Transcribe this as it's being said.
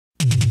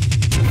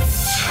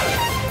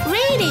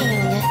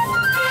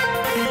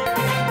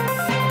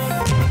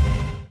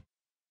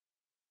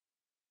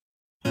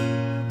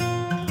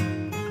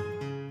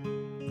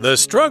The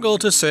struggle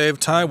to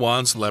save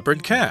Taiwan's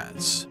leopard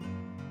cats.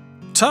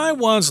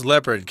 Taiwan's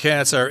leopard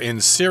cats are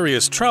in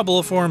serious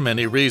trouble for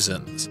many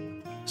reasons.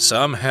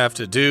 Some have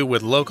to do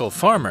with local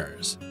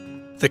farmers.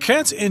 The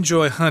cats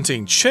enjoy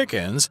hunting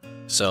chickens,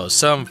 so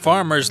some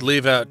farmers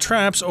leave out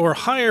traps or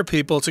hire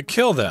people to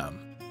kill them.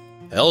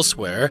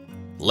 Elsewhere,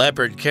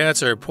 leopard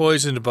cats are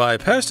poisoned by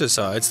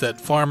pesticides that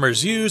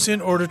farmers use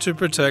in order to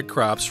protect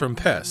crops from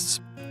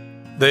pests.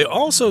 They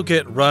also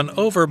get run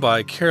over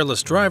by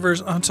careless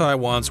drivers on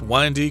Taiwan's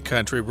windy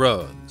country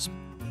roads.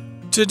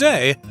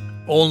 Today,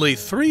 only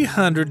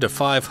 300 to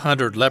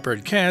 500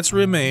 leopard cats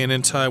remain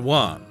in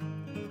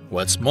Taiwan.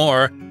 What's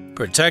more,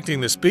 protecting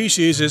the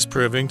species is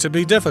proving to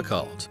be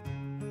difficult.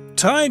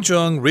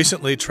 Taichung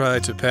recently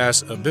tried to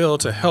pass a bill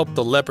to help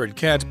the leopard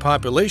cat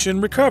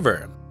population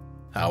recover.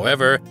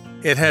 However,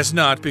 it has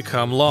not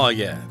become law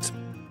yet.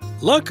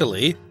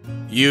 Luckily,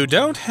 you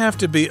don't have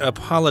to be a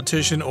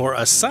politician or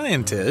a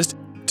scientist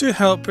to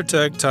help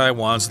protect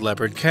Taiwan's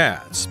leopard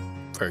cats.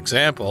 For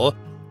example,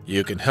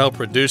 you can help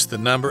reduce the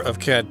number of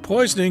cat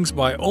poisonings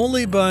by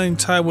only buying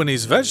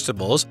Taiwanese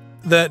vegetables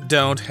that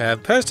don't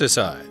have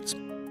pesticides.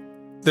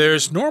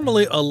 There's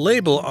normally a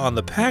label on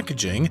the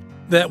packaging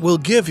that will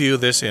give you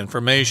this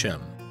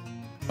information.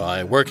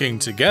 By working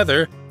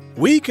together,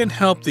 we can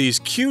help these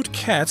cute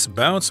cats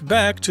bounce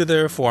back to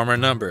their former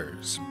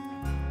numbers.